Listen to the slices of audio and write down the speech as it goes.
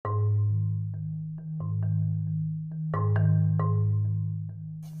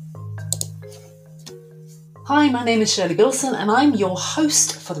Hi, my name is Shirley Bilson and I'm your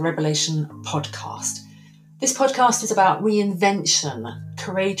host for the Revelation podcast. This podcast is about reinvention,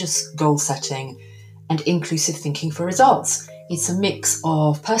 courageous goal setting and inclusive thinking for results. It's a mix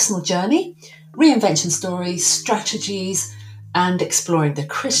of personal journey, reinvention stories, strategies and exploring the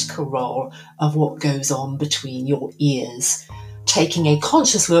critical role of what goes on between your ears, taking a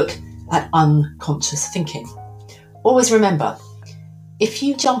conscious look at unconscious thinking. Always remember, if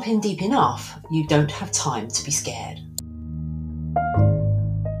you jump in deep enough, you don't have time to be scared.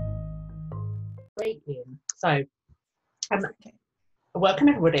 So, welcome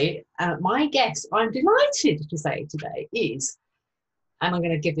everybody. My guest, I'm delighted to say today is, and I'm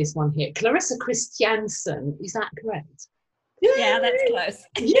going to give this one here, Clarissa Christiansen. Is that correct? Yay! Yeah, that's close.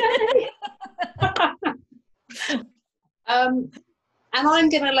 And I'm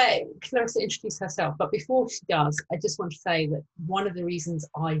going to let Clarissa introduce herself. But before she does, I just want to say that one of the reasons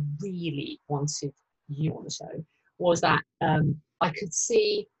I really wanted you on the show was that I could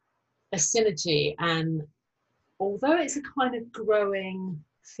see a synergy. And although it's a kind of growing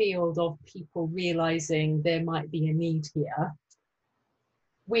field of people realising there might be a need here,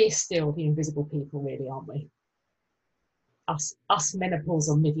 we're still the invisible people, really, aren't we? Us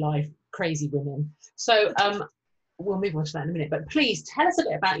menopausal midlife crazy women. So we'll move on to that in a minute, but please tell us a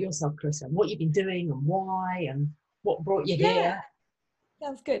bit about yourself, Clarissa, and what you've been doing and why and what brought you here.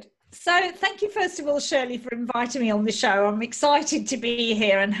 Sounds good. So thank you, first of all, Shirley, for inviting me on the show. I'm excited to be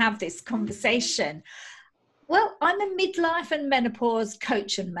here and have this conversation. Well, I'm a midlife and menopause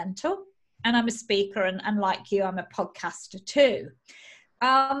coach and mentor, and I'm a speaker, and like you, I'm a podcaster too.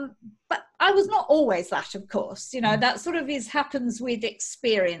 But I was not always that, of course. You know, that sort of happens with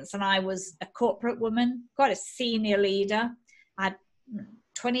experience. And I was a corporate woman, quite a senior leader. I had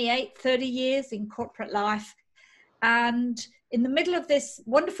 28, 30 years in corporate life. And in the middle of this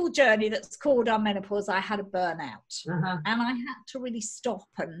wonderful journey that's called our menopause, I had a burnout. And I had to really stop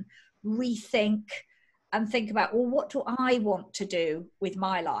and rethink and think about, well, what do I want to do with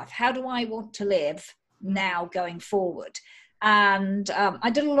my life? How do I want to live now going forward? And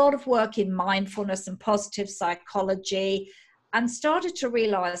I did a lot of work in mindfulness and positive psychology and started to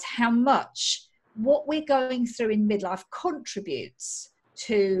realize how much what we're going through in midlife contributes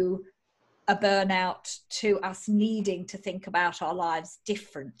to a burnout, to us needing to think about our lives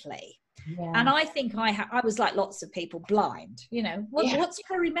differently. Yeah. And I think I was like lots of people, blind, you know, what's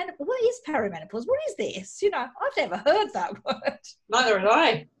perimenopause? What is perimenopause? What is this? You know, I've never heard that word. Neither had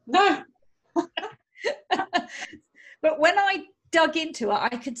I. No. But when I dug into it, I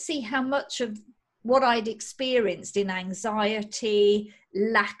could see how much of what I'd experienced in anxiety,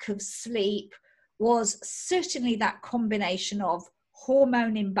 lack of sleep, was certainly that combination of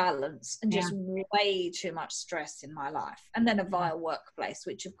hormone imbalance and just way too much stress in my life. And then a vile workplace,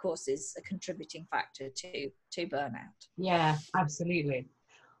 which of course is a contributing factor to burnout. Yeah, absolutely.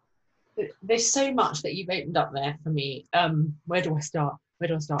 There's so much that you've opened up there for me. Where do I start?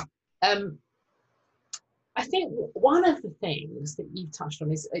 I think one of the things that you've touched on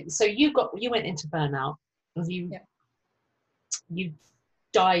is, so you went into burnout, you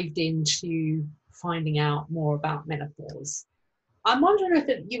dived into finding out more about menopause. I'm wondering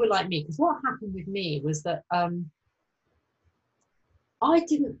if you were like me, because what happened with me was that I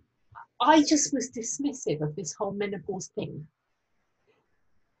just was dismissive of this whole menopause thing.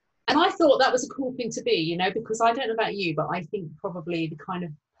 And I thought that was a cool thing to be, you know, because I don't know about you, but I think probably the kind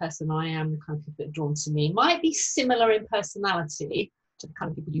of person I am, the kind of people that are drawn to me, might be similar in personality to the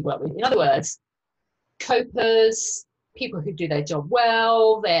kind of people you work with. In other words, copers, people who do their job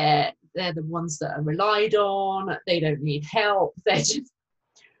well, they're the ones that are relied on, they don't need help,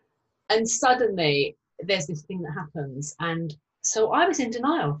 and suddenly there's this thing that happens. And so I was in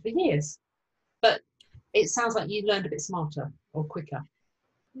denial for years, but it sounds like you learned a bit smarter or quicker.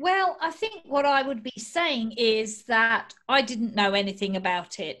 Well, I think what I would be saying is that I didn't know anything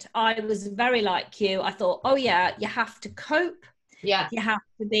about it. I was very like you. I thought, oh yeah, you have to cope. Yeah. You have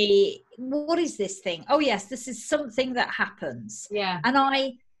to be, what is this thing? Oh yes, this is something that happens. Yeah. And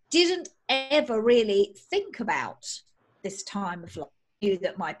I didn't ever really think about this time of life. I knew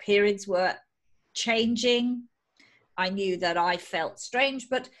that my periods were changing. I knew that I felt strange,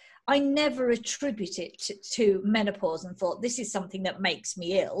 but I never attribute it to menopause and thought this is something that makes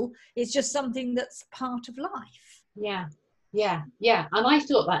me ill. It's just something that's part of life. Yeah. And I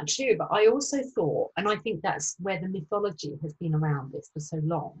thought that too, but I also thought, and I think that's where the mythology has been around this for so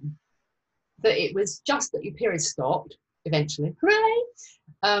long, that it was just that your period stopped eventually. Hooray!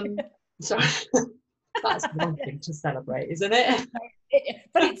 Sorry. That's one thing to celebrate, isn't it?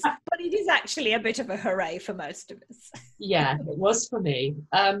 But it is actually a bit of a hooray for most of us. Yeah, it was for me.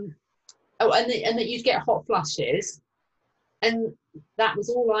 Oh, and that you'd get hot flushes, and that was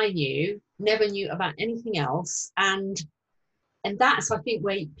all I knew. Never knew about anything else, and that's, I think,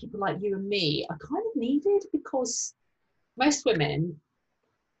 where people like you and me are kind of needed, because most women,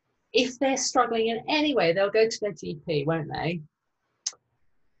 if they're struggling in any way, they'll go to their GP, won't they?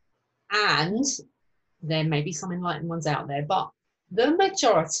 And there may be some enlightened ones out there, but the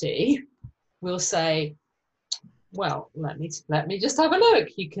majority will say, well, let me just have a look.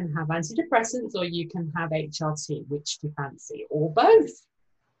 You can have antidepressants, or you can have HRT. Which do you fancy? Or both.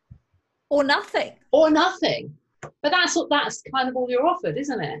 Or nothing. Or nothing. But that's kind of all you're offered,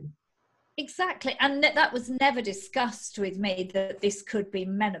 isn't it? Exactly. And that was never discussed with me, that this could be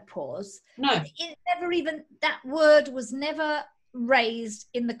menopause. No. It never even, that word was never raised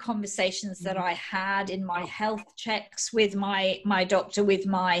in the conversations that I had in my health checks with my doctor, with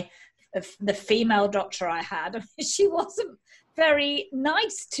the female doctor I had. She wasn't very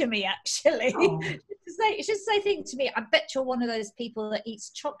nice to me, actually. Oh. She'd say things to me, I bet you're one of those people that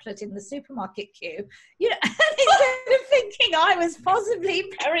eats chocolate in the supermarket queue. You know, instead of thinking I was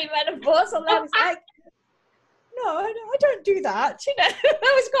possibly perimenopausal, I was like, no, I don't do that. You know,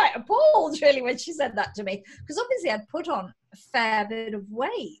 I was quite appalled, really, when she said that to me, because obviously I'd put on a fair bit of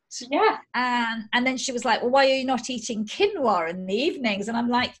weight. Yeah. And then she was like, well, why are you not eating quinoa in the evenings? And I'm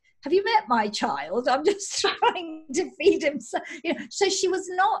like, have you met my child? I'm just trying to feed him. So, you know, so she was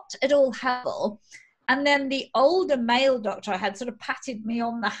not at all helpful. And then the older male doctor I had sort of patted me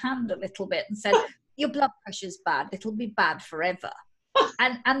on the hand a little bit and said, your blood pressure's bad. It'll be bad forever.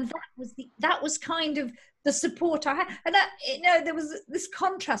 And that was kind of the support I had. And you know, there was this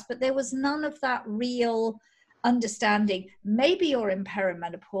contrast, but there was none of that real understanding. Maybe you're in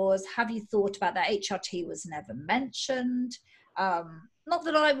perimenopause. Have you thought about that? HRT was never mentioned. Not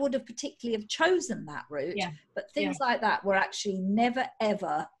that I would have particularly have chosen that route, but things like that were actually never,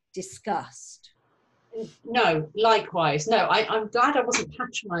 ever discussed. No, likewise. No, I'm glad I wasn't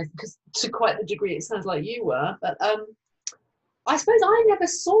patronised, because to quite the degree it sounds like you were. But I suppose I never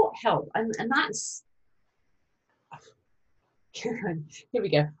sought help, and that's here we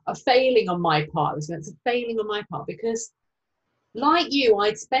go. A failing on my part. It's a failing on my part, because, like you,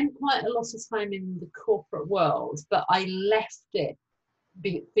 I'd spent quite a lot of time in the corporate world, but I left it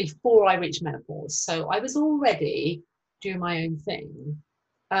before I reached menopause. So I was already doing my own thing.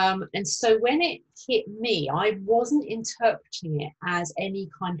 And so when it hit me, I wasn't interpreting it as any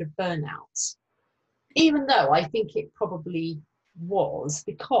kind of burnout, even though I think it probably was,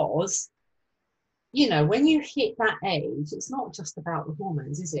 because, you know, when you hit that age, it's not just about the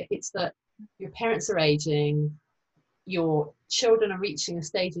hormones, is it? It's that your parents are aging, your children are reaching a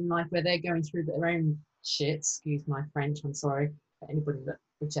stage in life where they're going through their own shit. Excuse my French, I'm sorry for anybody that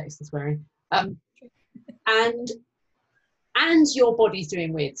rejects the swearing. And your body's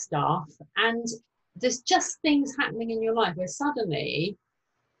doing weird stuff, and there's just things happening in your life where suddenly,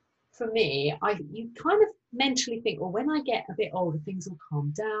 for me, you kind of mentally think, well, when I get a bit older, things will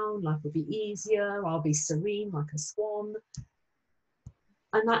calm down, life will be easier, I'll be serene like a swan.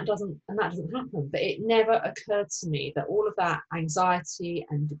 And that doesn't happen. But it never occurred to me that all of that anxiety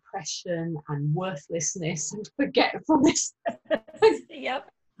and depression and worthlessness and forgetfulness. Yep.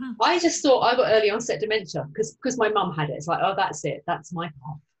 I just thought I got early onset dementia because my mum had it. It's like, oh, that's it. That's my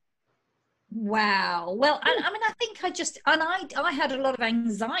path. Wow. Well, I mean, I think I had a lot of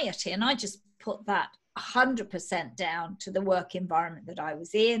anxiety, and I just put that 100% down to the work environment that I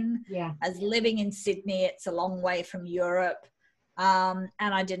was in. Yeah. As living in Sydney, it's a long way from Europe. And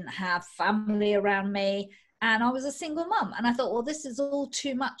I didn't have family around me, and I was a single mum. And I thought, well, this is all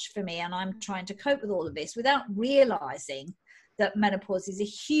too much for me, and I'm trying to cope with all of this without realizing that menopause is a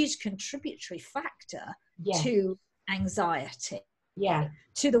huge contributory factor to anxiety,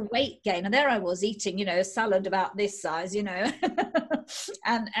 to the weight gain. And there I was eating, you know, a salad about this size, you know,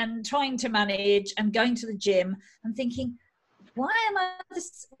 and trying to manage and going to the gym and thinking, why am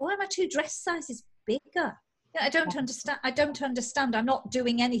I 2 dress sizes bigger? I don't understand. I'm not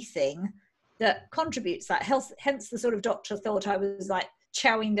doing anything that contributes that. Hence the sort of doctor thought I was like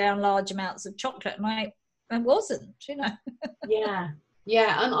chowing down large amounts of chocolate, and I wasn't, you know.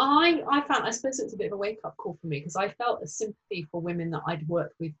 And I found, I suppose it's a bit of a wake-up call for me, because I felt a sympathy for women that I'd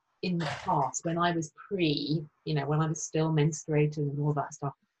worked with in the past when I was when I was still menstruating and all that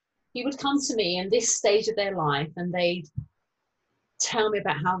stuff. He would come to me in this stage of their life, and they'd tell me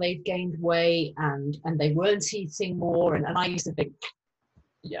about how they'd gained weight and they weren't eating more, and I used to think,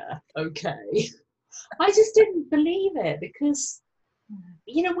 yeah, okay. I just didn't believe it, because,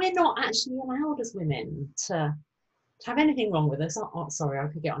 you know, we're not actually allowed as women to have anything wrong with us. Oh, sorry, I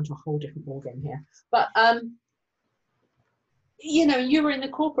could get onto a whole different ballgame here. But you know, you were in the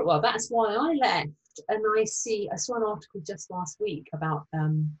corporate world. That's why I left. And I saw an article just last week about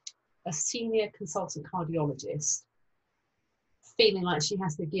a senior consultant cardiologist feeling like she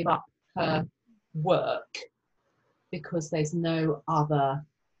has to give up her work because there's no other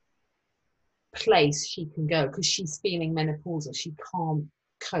place she can go, because she's feeling menopausal. She can't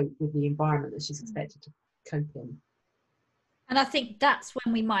cope with the environment that she's expected to cope in. And I think that's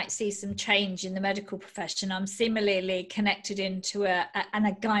when we might see some change in the medical profession. I'm similarly connected into a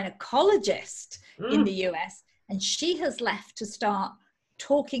gynecologist in the US, and she has left to start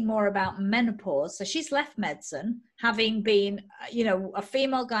talking more about menopause. So she's left medicine, having been, you know, a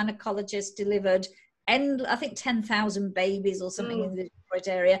female gynecologist, delivered, I think 10,000 babies or something in the Detroit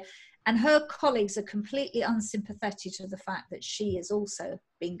area. And her colleagues are completely unsympathetic to the fact that she has also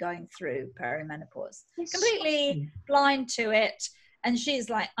been going through perimenopause, completely blind to it. And she's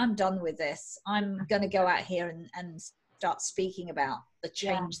like, I'm done with this. I'm going to go out here and start speaking about the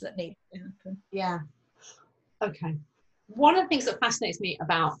change that needs to happen. Yeah. Okay. One of the things that fascinates me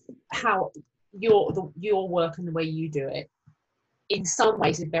about how your work and the way you do it, in some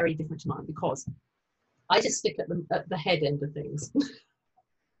ways, is very different to mine, because I just stick at the head end of things.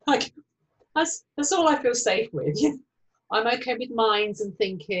 Like, that's all I feel safe with. I'm okay with minds and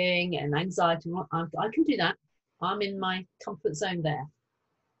thinking and anxiety. I can do that. I'm in my comfort zone there.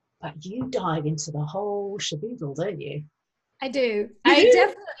 But you dive into the whole shaboodle, don't you? I do. I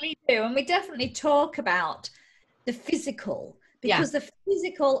definitely do. And we definitely talk about the physical, because the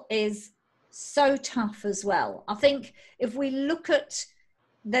physical is so tough as well. I think if we look at,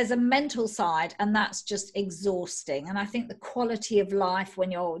 there's a mental side, and that's just exhausting. And I think the quality of life when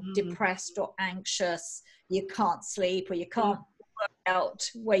you're depressed or anxious, you can't sleep, or you can't work out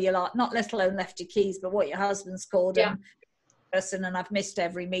where you are, not let alone left your keys, but what your husband's called and person, and I've missed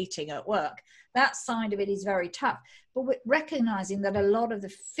every meeting at work. That side of it is very tough. But we're recognizing that a lot of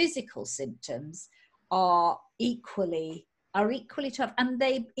the physical symptoms are equally tough, and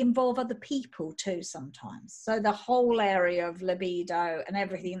they involve other people too sometimes. So the whole area of libido and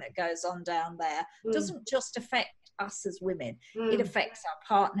everything that goes on down there doesn't just affect us as women. It affects our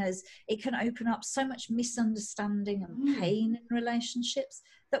partners. It can open up so much misunderstanding and pain in relationships,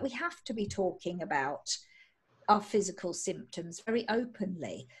 that we have to be talking about our physical symptoms very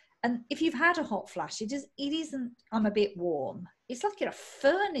openly. And if you've had a hot flash, it isn't I'm a bit warm. It's like a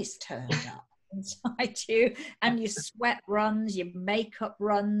furnace turned up inside you, and your sweat runs, your makeup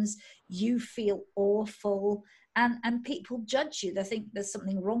runs, you feel awful, and people judge you. They think there's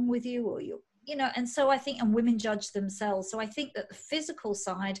something wrong with you, or you know. And so I think, and women judge themselves. So I think that the physical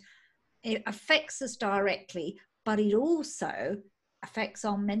side, it affects us directly, but it also affects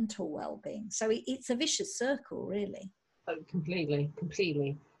our mental well-being. So it's a vicious circle, really. Oh, completely.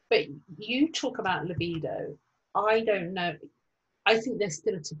 But you talk about libido. I don't know. I think there's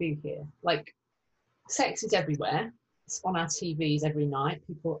still a taboo here. Like, sex is everywhere. It's on our TVs every night.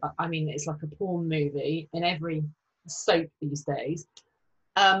 People, I mean, it's like a porn movie in every soap these days.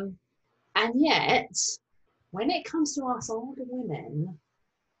 And yet, when it comes to us older women,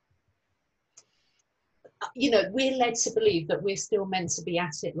 you know, we're led to believe that we're still meant to be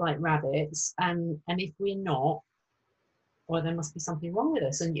at it like rabbits. And if we're not, well, there must be something wrong with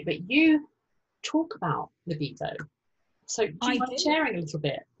us. But you talk about libido. So do you mind sharing a little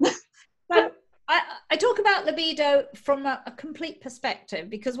bit? So I talk about libido from a complete perspective,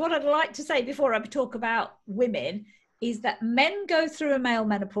 because what I'd like to say before I talk about women is that men go through a male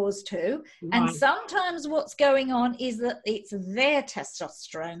menopause too. Right. And sometimes what's going on is that it's their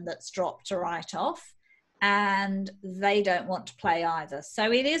testosterone that's dropped right off, and they don't want to play either.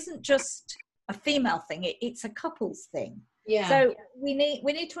 So it isn't just a female thing, it's a couples thing. Yeah. So we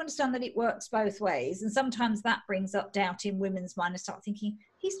need to understand that it works both ways. And sometimes that brings up doubt in women's mind, and start thinking,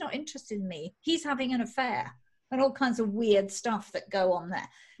 he's not interested in me, he's having an affair, and all kinds of weird stuff that go on there.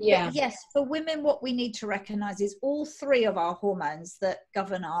 Yeah. But yes, for women, what we need to recognize is all three of our hormones that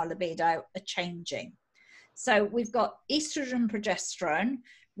govern our libido are changing. So we've got estrogen, progesterone,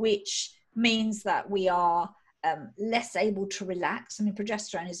 which means that we are less able to relax. I mean,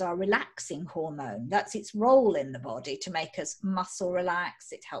 progesterone is our relaxing hormone. That's its role in the body, to make us muscle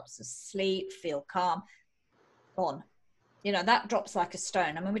relax. It helps us sleep, feel calm. You know, that drops like a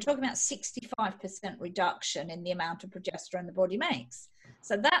stone. I mean, we're talking about 65% reduction in the amount of progesterone the body makes.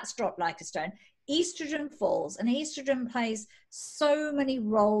 So that's dropped like a stone. Estrogen falls, and estrogen plays so many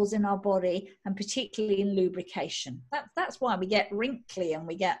roles in our body, and particularly in lubrication. That's why we get wrinkly and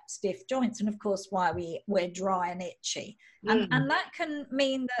we get stiff joints, and of course why we're dry and itchy. And that can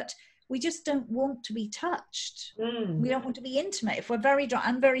mean that we just don't want to be touched. We don't want to be intimate if we're very dry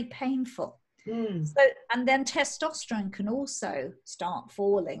and very painful. So, and then testosterone can also start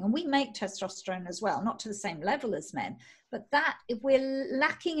falling, and we make testosterone as well, not to the same level as men, but that if we're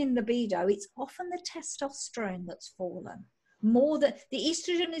lacking in libido, it's often the testosterone that's fallen more. Than the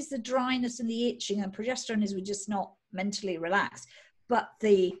estrogen is the dryness and the itching, and progesterone is we're just not mentally relaxed, but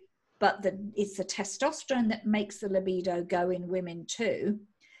it's the testosterone that makes the libido go in women too,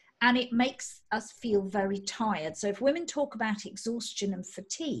 and it makes us feel very tired. So if women talk about exhaustion and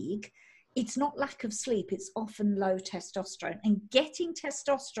fatigue, it's not lack of sleep, it's often low testosterone. And getting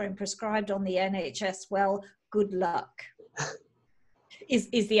testosterone prescribed on the NHS, well, good luck, is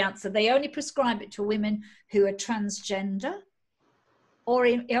the answer. They only prescribe it to women who are transgender or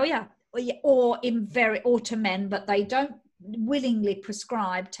to men, but they don't willingly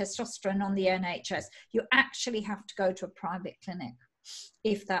prescribe testosterone on the NHS. You actually have to go to a private clinic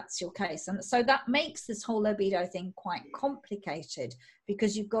if that's your case. And so that makes this whole libido thing quite complicated,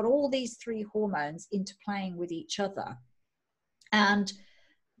 because you've got all these three hormones interplaying with each other, and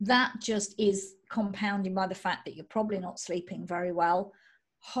that just is compounded by the fact that you're probably not sleeping very well.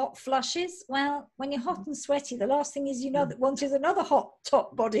 Hot flushes, well, when you're hot and sweaty, the last thing is that want is another hot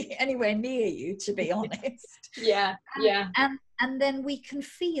top body anywhere near you, to be honest. And then we can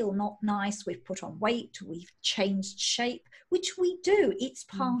feel not nice. We've put on weight, we've changed shape, which we do. It's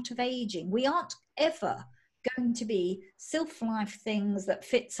part of aging. We aren't ever going to be self-life things that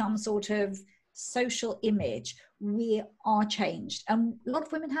fit some sort of social image. We are changed. And a lot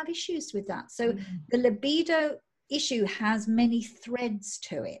of women have issues with that. So the libido issue has many threads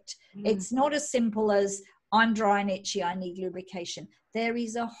to it. It's not as simple as I'm dry and itchy, I need lubrication. There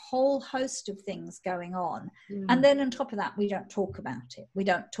is a whole host of things going on. And then on top of that, we don't talk about it. We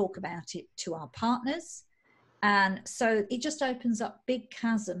don't talk about it to our partners. And so it just opens up big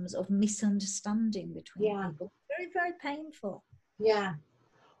chasms of misunderstanding between people. Very, very painful. Yeah.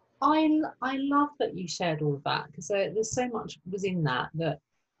 I love that you shared all of that, because there's so much was in that,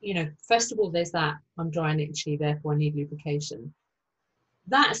 first of all, there's that I'm dry and itchy, therefore I need lubrication.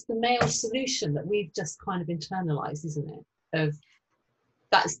 That's the male solution that we've just kind of internalized, isn't it?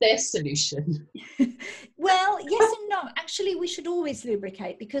 That's their solution. Well, yes and no. Actually, we should always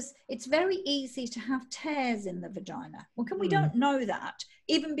lubricate, because it's very easy to have tears in the vagina. Well, we don't know that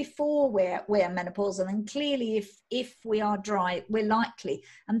even before we're menopausal, and clearly if we are dry, we're likely.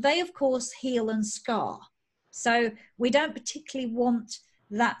 And they, of course, heal and scar. So we don't particularly want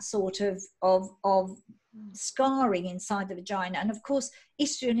that sort of scarring inside the vagina. And of course,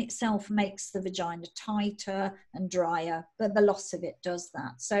 estrogen itself makes the vagina tighter and drier, but the loss of it does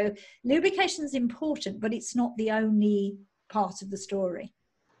that. So lubrication is important, but it's not the only part of the story.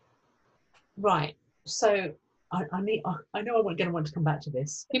 Right. So I know I'm going to want to come back to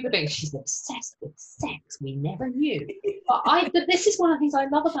this. People think she's obsessed with sex. We never knew. But this is one of the things I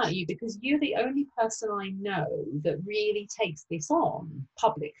love about you, because you're the only person I know that really takes this on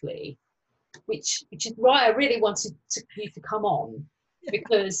publicly, which is why I really wanted you to come on,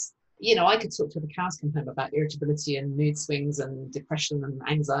 because I could talk to the cows come home about irritability and mood swings and depression and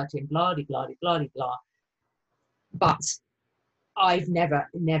anxiety and blah blah blah blah blah, but I've never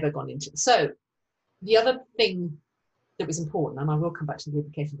gone into it. So the other thing that was important, and I will come back to the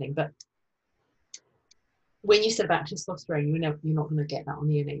lubrication thing, but when you said about testosterone, you're not going to get that on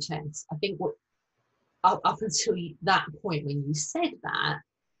the NHS. I think up until that point when you said that,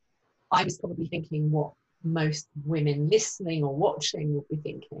 I was probably thinking what most women listening or watching would be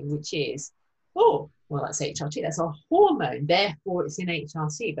thinking, which is, oh, well, that's HRT, that's a hormone, therefore it's in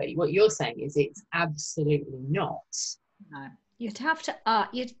HRT. But what you're saying is it's absolutely not. No, you'd have to,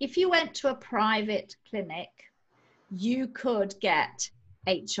 if you went to a private clinic, you could get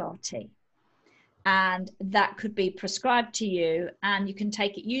HRT. And that could be prescribed to you, and you can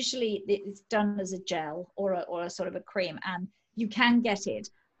take it. Usually it's done as a gel or a sort of a cream, and you can get it.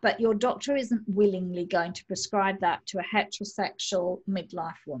 But your doctor isn't willingly going to prescribe that to a heterosexual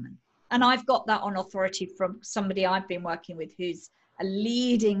midlife woman. And I've got that on authority from somebody I've been working with who's a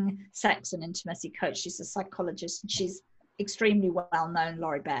leading sex and intimacy coach. She's a psychologist, and she's extremely well known,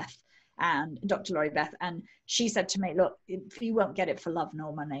 Dr. Laurie Beth. And she said to me, look, you won't get it for love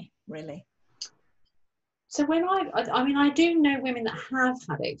nor money, really. So when I do know women that have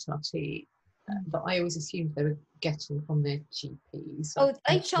had HRT, but I always assumed they were getting from their GPs. Oh,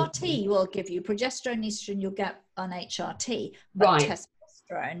 HRT will give you progesterone, estrogen, you'll get on HRT, but right.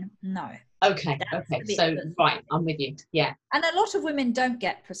 Testosterone, no. Okay, so right, I'm with you, yeah. And a lot of women don't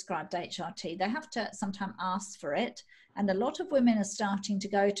get prescribed HRT. They have to sometimes ask for it. And a lot of women are starting to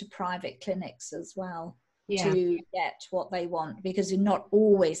go to private clinics as well to get what they want, because you're not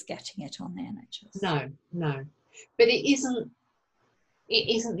always getting it on the NHS. No. But it isn't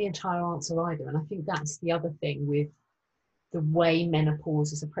it isn't the entire answer either. And I think that's the other thing with the way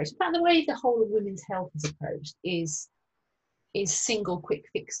menopause is approached. In fact, the way the whole of women's health is approached is single quick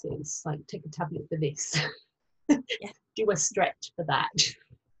fixes, like take a tablet for this, do a stretch for that,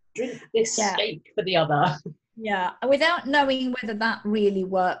 drink this shake for the other. Yeah, without knowing whether that really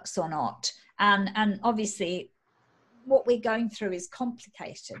works or not. And obviously what we're going through is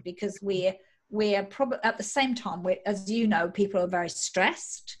complicated because we're probably at the same time, as you know, people are very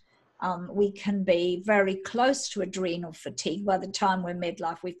stressed. We can be very close to adrenal fatigue by the time we're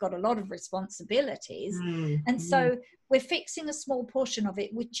midlife. We've got a lot of responsibilities. And so we're fixing a small portion of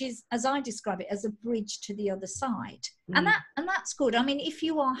it, which is, as I describe it, as a bridge to the other side. And that's good. I mean, if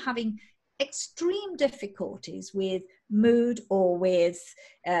you are having extreme difficulties with mood or with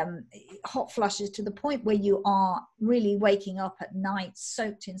hot flushes to the point where you are really waking up at night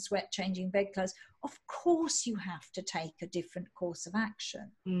soaked in sweat, changing bedclothes, of course you have to take a different course of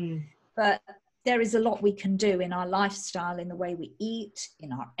action. But there is a lot we can do in our lifestyle, in the way we eat,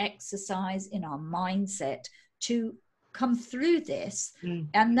 in our exercise, in our mindset to come through this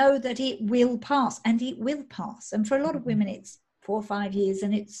and know that it will pass, and it will pass. And for a lot of women it's 4 or 5 years,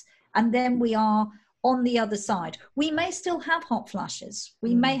 and then we are on the other side. We may still have hot flushes.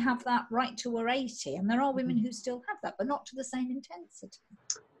 We may have that right to we're 80, and there are women who still have that, but not to the same intensity.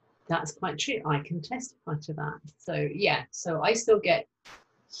 That's quite true. I can testify to that. So yeah, so I still get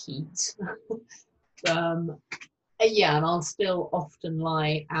heat. And I'll still often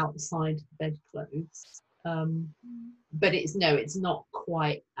lie outside the bedclothes. But it's not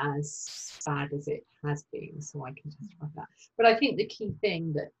quite as bad as it has been, so I can testify to that. But I think the key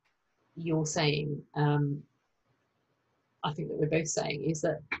thing that you're saying, I think that we're both saying, is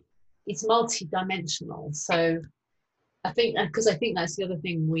that it's multi-dimensional. So I think that's the other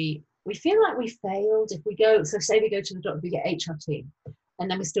thing, we feel like we failed if we go, so say we go to the doctor, we get HRT, and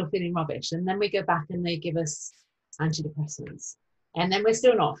then we're still feeling rubbish, and then we go back and they give us antidepressants, and then we're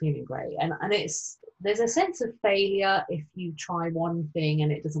still not feeling great, and there's a sense of failure if you try one thing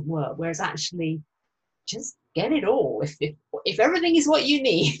and it doesn't work, whereas actually just get it all. If everything is what you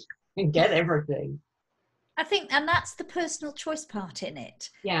need, and get everything. I think, and that's the personal choice part in it.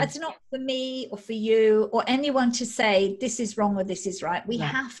 Yeah. It's not for me or for you or anyone to say this is wrong or this is right. We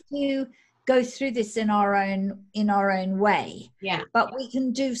have to go through this in our own way. Yeah. But we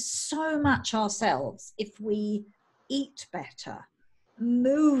can do so much ourselves if we eat better,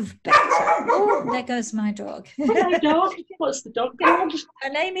 move better. Oh, there goes my dog. Hello, dog. What's the dog called? Her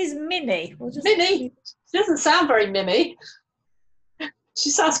name is Minnie. Minnie. She doesn't sound very Mimmy. She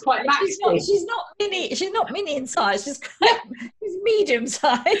sounds quite maxy. She's not mini. She's not mini in size. She's medium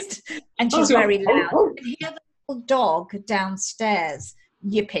sized, and she's very loud. And hear the little dog downstairs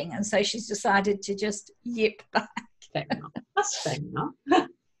yipping, and so she's decided to just yip back. Fair enough. That's fair enough. Yeah.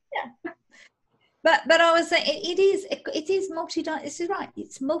 But I was saying it is this is right.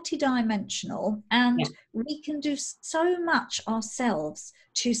 It's multidimensional, and we can do so much ourselves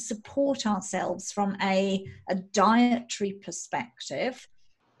to support ourselves from a dietary perspective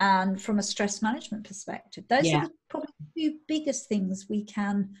and from a stress management perspective. Those are probably the two biggest things we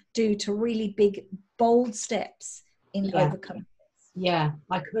can do to really big, bold steps in overcoming this. Yeah,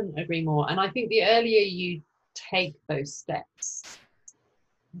 I couldn't agree more. And I think the earlier you take those steps,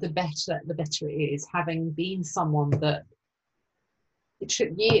 the better it is. Having been someone that it took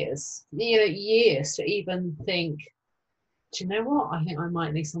years to even think, do you know what? I think I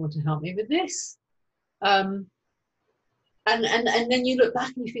might need someone to help me with this. And then you look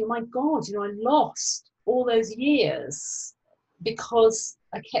back and you think, my God, I lost all those years because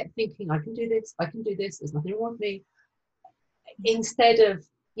I kept thinking, I can do this, there's nothing wrong with me. Instead of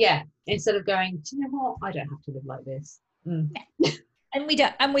going, do you know what? I don't have to live like this. And we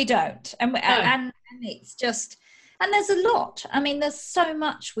don't. And it's just, and there's a lot. I mean, there's so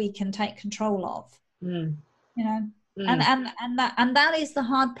much we can take control of, and that is the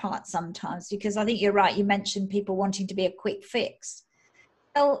hard part sometimes, because I think you're right. You mentioned people wanting to be a quick fix.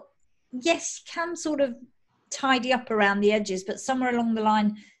 Well, yes, you can sort of tidy up around the edges, but somewhere along the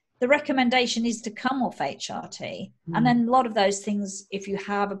line, the recommendation is to come off HRT. And then a lot of those things, if you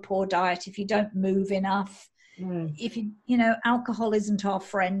have a poor diet, if you don't move enough, if alcohol isn't our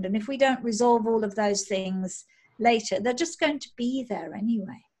friend, and if we don't resolve all of those things later, they're just going to be there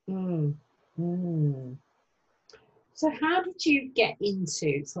anyway. So how did you get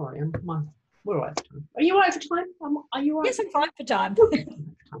into, sorry, we're all right for time. Are you all right for time? Are you all right? Yes, I'm fine for time.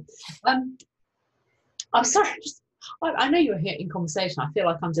 I'm sorry, I know you're here in conversation. I feel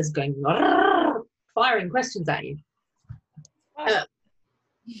like I'm just going firing questions at you.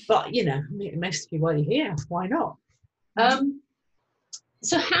 But most of you, while you're here, why not?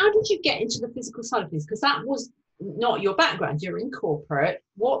 So how did you get into the physical side of things? Because that was not your background. You're in corporate.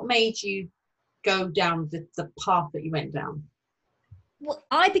 What made you go down the path that you went down? Well,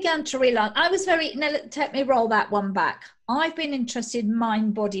 I began to realize I was very, now let me roll that one back. I've been interested in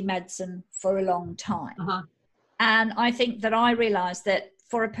mind-body medicine for a long time. Uh-huh. And I think that I realized that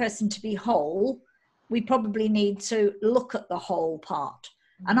for a person to be whole, we probably need to look at the whole part.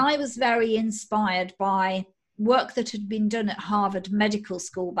 And I was very inspired by work that had been done at Harvard Medical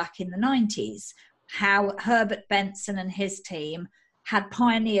School back in the 90s, how Herbert Benson and his team had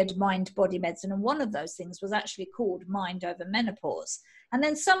pioneered mind-body medicine. And one of those things was actually called Mind Over Menopause. And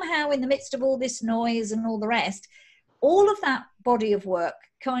then somehow in the midst of all this noise and all the rest, all of that body of work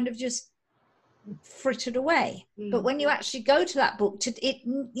kind of just frittered away. But when you actually go to that book,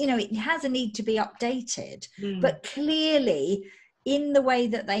 it has a need to be updated. But clearly, in the way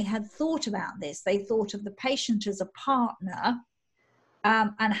that they had thought about this, they thought of the patient as a partner,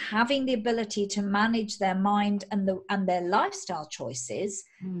 and having the ability to manage their mind and their lifestyle choices.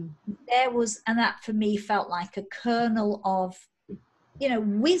 There was, and that for me felt like a kernel of,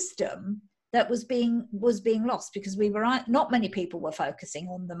 wisdom that was being lost, because not many people were focusing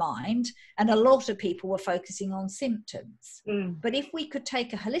on the mind, and a lot of people were focusing on symptoms. But if we could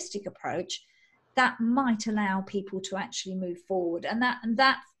take a holistic approach, that might allow people to actually move forward. And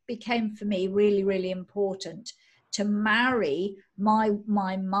that became for me really, really important, to marry my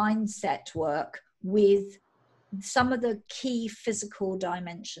mindset work with some of the key physical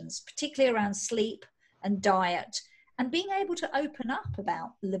dimensions, particularly around sleep and diet, and being able to open up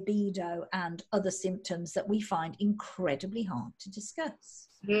about libido and other symptoms that we find incredibly hard to discuss.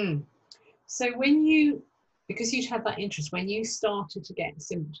 So because you'd had that interest, when you started to get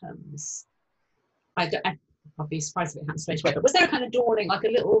symptoms, I'll be surprised if it happened straight away, but was there a kind of dawning, like a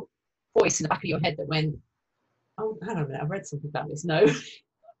little voice in the back of your head that went, oh, hang on a minute, I've read something about this? No.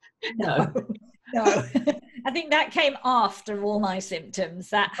 No. I think that came after all my symptoms.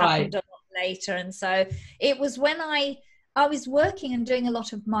 That happened a lot later. And so it was when I was working and doing a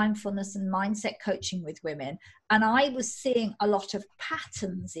lot of mindfulness and mindset coaching with women, and I was seeing a lot of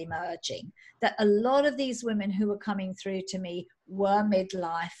patterns emerging, that a lot of these women who were coming through to me were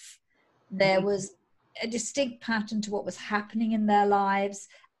midlife. There was a distinct pattern to what was happening in their lives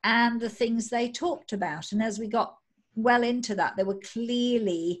and the things they talked about. And as we got well into that, there were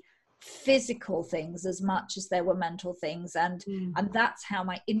clearly physical things as much as there were mental things. And that's how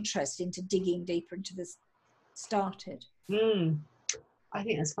my interest into digging deeper into this started. I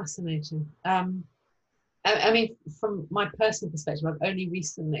think that's fascinating. I mean, from my personal perspective, I've only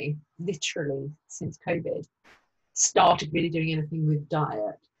recently, literally since COVID, started really doing anything with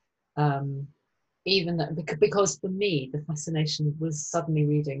diet. Even that, because for me, the fascination was suddenly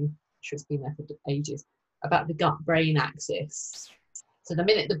reading, I'm sure it's been there for ages, about the gut-brain axis. So the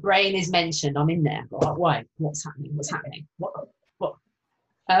minute the brain is mentioned, I'm in there. Like, why? What's happening? What?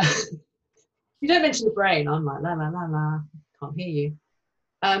 You don't mention the brain, I'm like, la, la, la, la, can't hear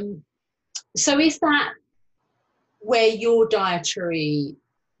you. So is that where your dietary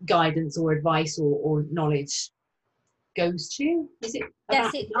guidance or advice or knowledge goes to? Is it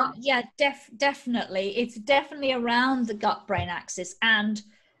about definitely. It's definitely around the gut-brain axis, and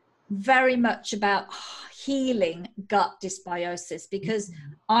very much about healing gut dysbiosis, because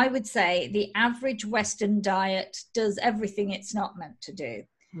I would say the average Western diet does everything it's not meant to do.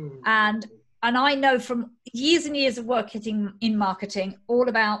 And I know from years and years of working in marketing, all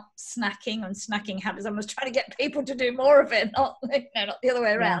about snacking and snacking habits. I was trying to get people to do more of it, not the other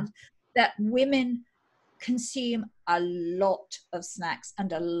way around. That women consume a lot of snacks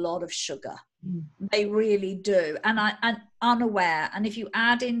and a lot of sugar. They really do. And I'm unaware. And if you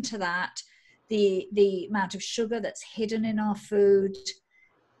add into that the amount of sugar that's hidden in our food,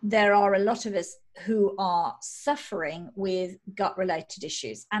 there are a lot of us who are suffering with gut-related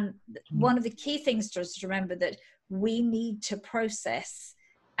issues. And one of the key things to remember, that we need to process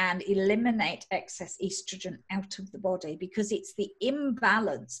and eliminate excess estrogen out of the body, because it's the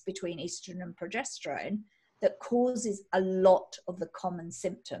imbalance between estrogen and progesterone that causes a lot of the common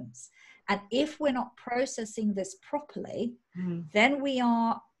symptoms. And if we're not processing this properly, then we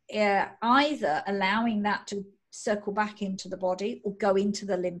are either allowing that to circle back into the body or go into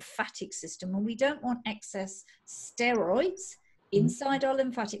the lymphatic system. And we don't want excess steroids inside our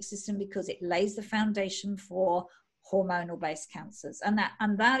lymphatic system, because it lays the foundation for hormonal based cancers. And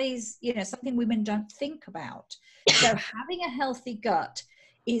that is, something women don't think about. So having a healthy gut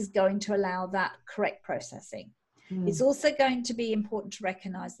is going to allow that correct processing. It's also going to be important to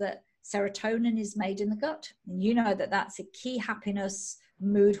recognize that serotonin is made in the gut. And you know that that's a key happiness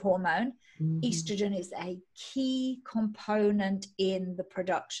mood hormone. Mhm. Estrogen is a key component in the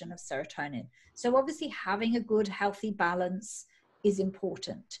production of serotonin. So obviously having a good healthy balance is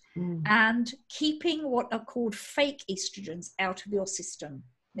important, and keeping what are called fake estrogens out of your system,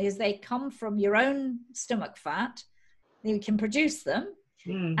 because they come from your own stomach fat. You can produce them,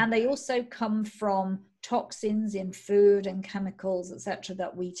 and they also come from toxins in food and chemicals, etc.,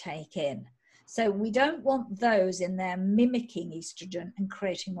 that we take in. So we don't want those in there mimicking estrogen and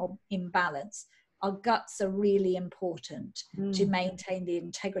creating more imbalance. Our guts are really important to maintain the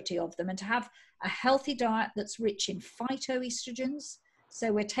integrity of them, and to have a healthy diet that's rich in phytoestrogens.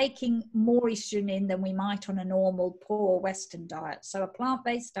 So we're taking more estrogen in than we might on a normal poor Western diet. So a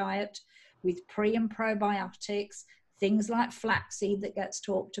plant-based diet with pre and probiotics, things like flaxseed that gets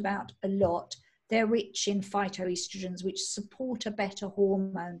talked about a lot, they're rich in phytoestrogens, which support a better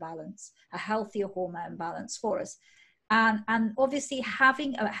hormone balance, a healthier hormone balance for us. And obviously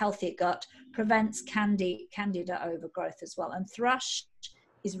having a healthier gut prevents candida overgrowth as well. And thrush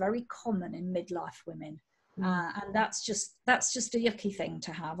is very common in midlife women. And that's just a yucky thing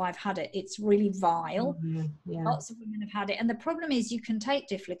to have. I've had it. It's really vile. Lots of women have had it. And the problem is you can take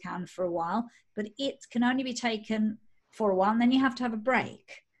Diflucan for a while, but it can only be taken for a while, and then you have to have a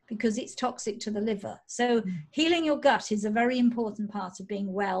break because it's toxic to the liver. So healing your gut is a very important part of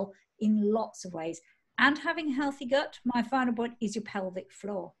being well in lots of ways. And having a healthy gut, my final point, is your pelvic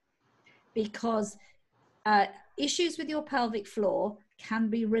floor. Because issues with your pelvic floor can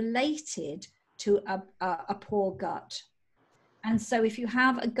be related to a poor gut. And so if you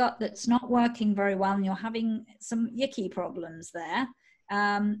have a gut that's not working very well and you're having some yucky problems there,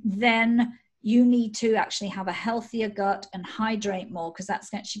 then you need to actually have a healthier gut and hydrate more, because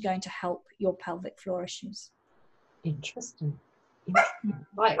that's actually going to help your pelvic floor issues. Interesting.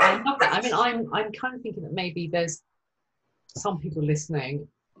 Right, I love that. I mean, I'm kind of thinking that maybe there's some people listening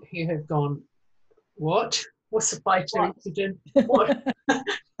who have gone, what? What's a phytoestrogen? What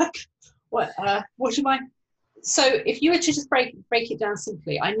am I? So if you were to just break it down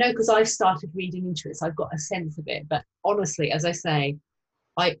simply, I know because I've started reading into it, so I've got a sense of it. But honestly, as I say,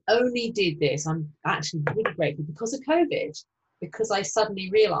 I only did this, I'm actually really grateful, because of COVID, because I suddenly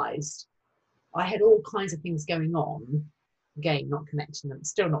realized I had all kinds of things going on, again,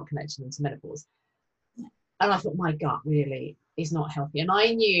 still not connecting them to menopause. And I thought, my gut really is not healthy. And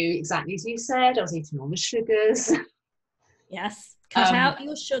I knew exactly as you said, I was eating all the sugars. Yes. Cut out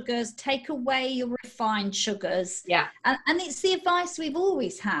your sugars, take away your refined sugars. Yeah. And it's the advice we've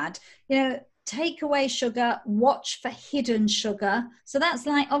always had, take away sugar, watch for hidden sugar. So that's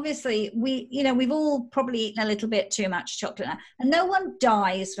like, obviously we've all probably eaten a little bit too much chocolate now, and no one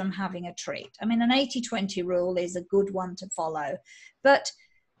dies from having a treat. I mean, an 80-20 rule is a good one to follow, but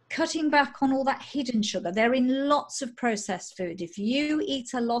cutting back on all that hidden sugar. They're in lots of processed food. If you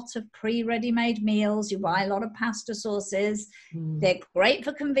eat a lot of pre-ready-made meals, you buy a lot of pasta sauces, they're great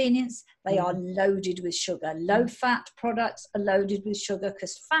for convenience. They are loaded with sugar. Low-fat products are loaded with sugar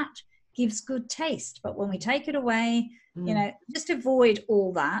because fat gives good taste. But when we take it away, just avoid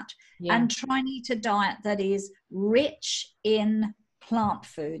all that and try and eat a diet that is rich in plant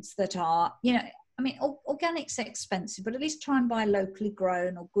foods that are, I mean, organic's expensive, but at least try and buy locally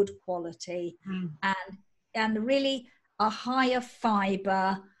grown or good quality, and really a higher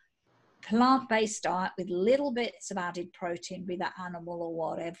fiber, plant-based diet with little bits of added protein, be that animal or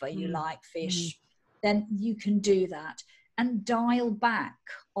whatever you like, fish, then you can do that. And dial back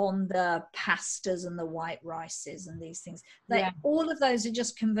on the pastas and the white rices and these things. All of those are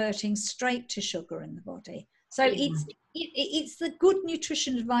just converting straight to sugar in the body. So it's the good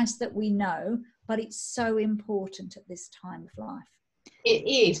nutrition advice that we know, but it's so important at this time of life. It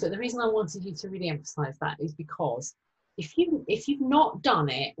is, but the reason I wanted you to really emphasize that is because if you've not done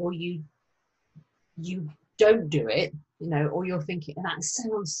it, or you don't do it, or you're thinking, and that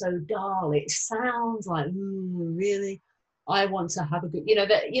sounds so dull, it sounds like, really, I want to have a good,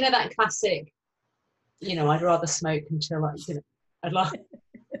 that classic, I'd rather smoke until I'm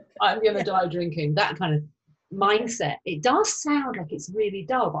going to die drinking, that kind of mindset. It does sound like it's really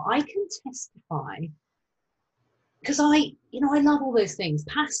dull, but I can testify, because I love all those things.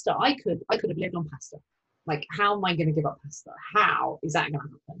 Pasta, I could have lived on pasta. Like, how am I going to give up pasta? How is that going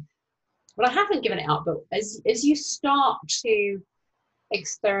to happen? But I haven't given it up. But as you start to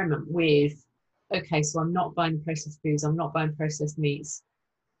experiment with, okay, so I'm not buying processed foods, I'm not buying processed meats,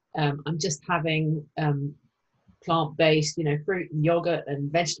 I'm just having plant-based, fruit and yogurt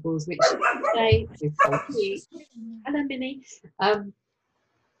and vegetables, which today with whole wheat. Hello, Minnie.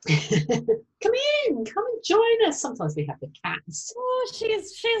 Come in, come and join us. Sometimes we have the cats. Oh,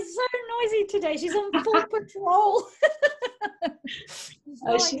 she's so noisy today. She's on full patrol.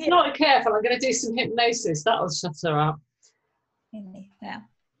 She's not careful. I'm going to do some hypnosis. That'll shut her up. Yeah.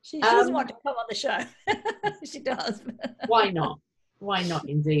 She doesn't want to come on the show. She does. Why not? Why not,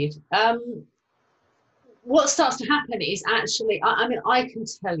 indeed? What starts to happen is actually, I mean, I can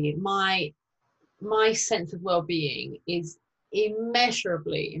tell you, my sense of well-being is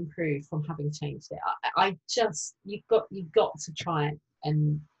immeasurably improved from having changed it. I just, you've got to try it,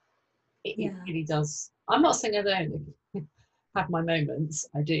 and it really does. I'm not saying I don't have my moments,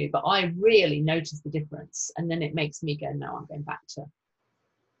 I do, but I really notice the difference, and then it makes me go, no, I'm going back to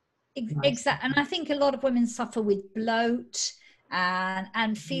exactly. And I think a lot of women suffer with bloat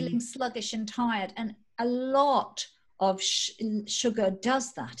and feeling sluggish and tired, and a lot of sugar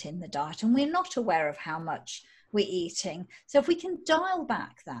does that in the diet, and we're not aware of how much we're eating. So if we can dial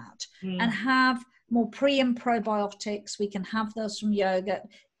back that and have more pre and probiotics, we can have those from yogurt.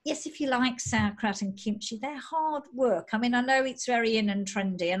 Yes, if you like sauerkraut and kimchi, they're hard work. I mean, I know it's very in and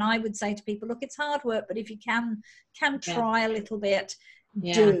trendy, and I would say to people, look, it's hard work, but if you can try a little bit,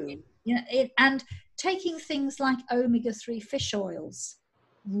 do. You know, and taking things like omega-3 fish oils,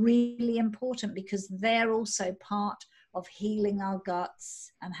 really important, because they're also part of healing our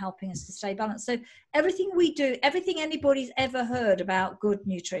guts and helping us to stay balanced. So everything we do, everything anybody's ever heard about good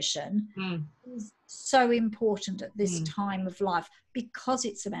nutrition is so important at this time of life, because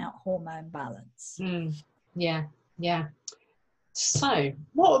it's about hormone balance. Yeah. So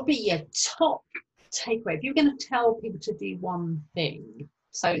what would be your top takeaway if you're going to tell people to do one thing?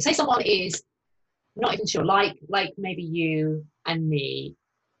 So say someone is not even sure, like maybe you and me,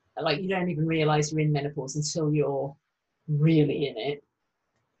 like you don't even realize you're in menopause until you're really in it.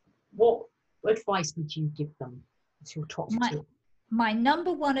 What advice would you give them as your top tip? My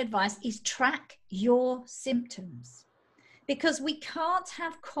number one advice is track your symptoms, because we can't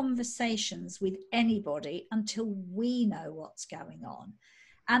have conversations with anybody until we know what's going on.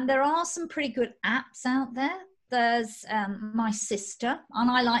 And there are some pretty good apps out there. There's My Sister, and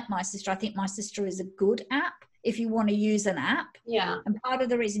I like My Sister. I think My Sister is a good app if you want to use an app. Yeah. And part of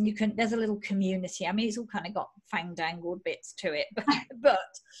the reason there's a little community. I mean, it's all kind of got fandangled bits to it, but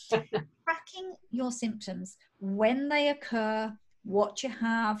tracking your symptoms, when they occur, what you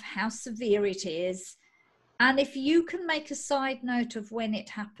have, how severe it is, and if you can make a side note of when it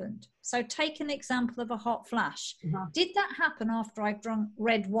happened. So take an example of a hot flash. Did that happen after I've drunk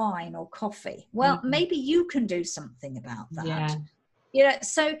red wine or coffee? Well, maybe you can do something about that. Yeah. You know,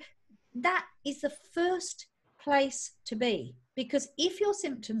 so that is the first place to be, because if your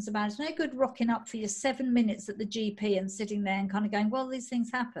symptoms are bad, it's no good rocking up for your 7 minutes at the GP and sitting there and kind of going, well, these things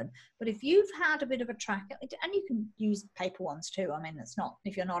happen. But if you've had a bit of a track, and you can use paper ones too, I mean, it's not,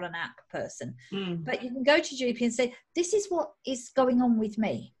 if you're not an app person, but you can go to GP and say, this is what is going on with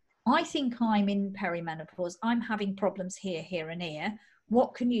me. I think I'm in perimenopause. I'm having problems here, here and here.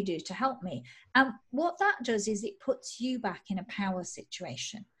 What can you do to help me? And what that does is it puts you back in a power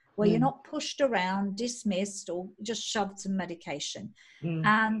situation where you're not pushed around, dismissed, or just shoved some medication.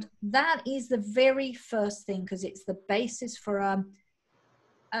 And that is the very first thing, because it's the basis for a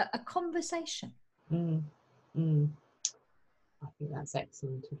conversation. I think that's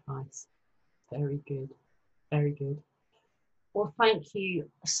excellent advice. Very good. Very good. Well, thank you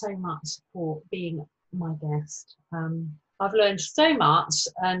so much for being my guest. I've learned so much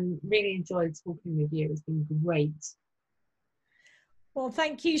and really enjoyed talking with you. It's been great. Well,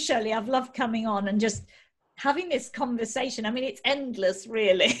 thank you, Shirley. I've loved coming on and just having this conversation. I mean, it's endless,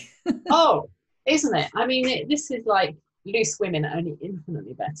 really. Oh, isn't it? I mean, this is like Loose Women, only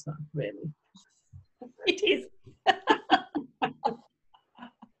infinitely better, really. It is.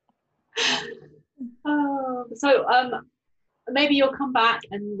 So maybe you'll come back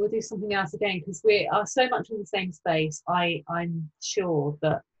and we'll do something else again, because we are so much in the same space. I'm sure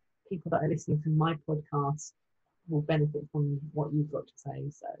that people that are listening to my podcast will benefit from what you've got to say.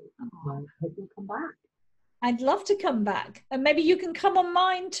 So I hope you'll come back. I'd love to come back, and maybe you can come on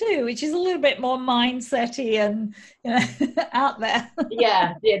mine too, which is a little bit more mindset-y and, you know, out there.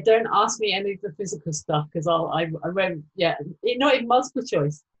 yeah. Don't ask me any of the physical stuff, because I won't. Yeah, not even multiple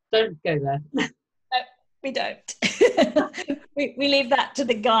choice. Don't go there. No, we don't. we leave that to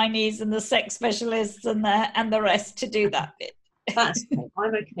the gynaes and the sex specialists and the rest to do that bit. That's okay.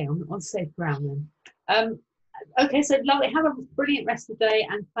 I'm okay. I'm on safe ground then. Okay, so lovely. Have a brilliant rest of the day,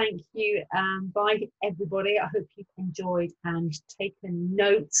 and thank you. Bye, everybody. I hope you've enjoyed and taken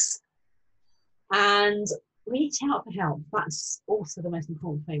notes, and reach out for help. That's also the most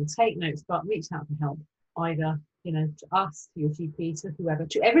important thing. Take notes, but reach out for help, either you know, to us, to your GP, to whoever,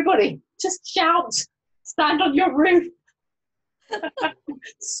 to everybody. Just shout, stand on your roof,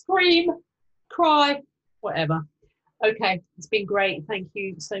 scream, cry, whatever. Okay, it's been great. Thank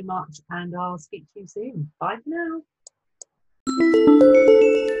you so much, and I'll speak to you soon. Bye for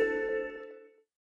now.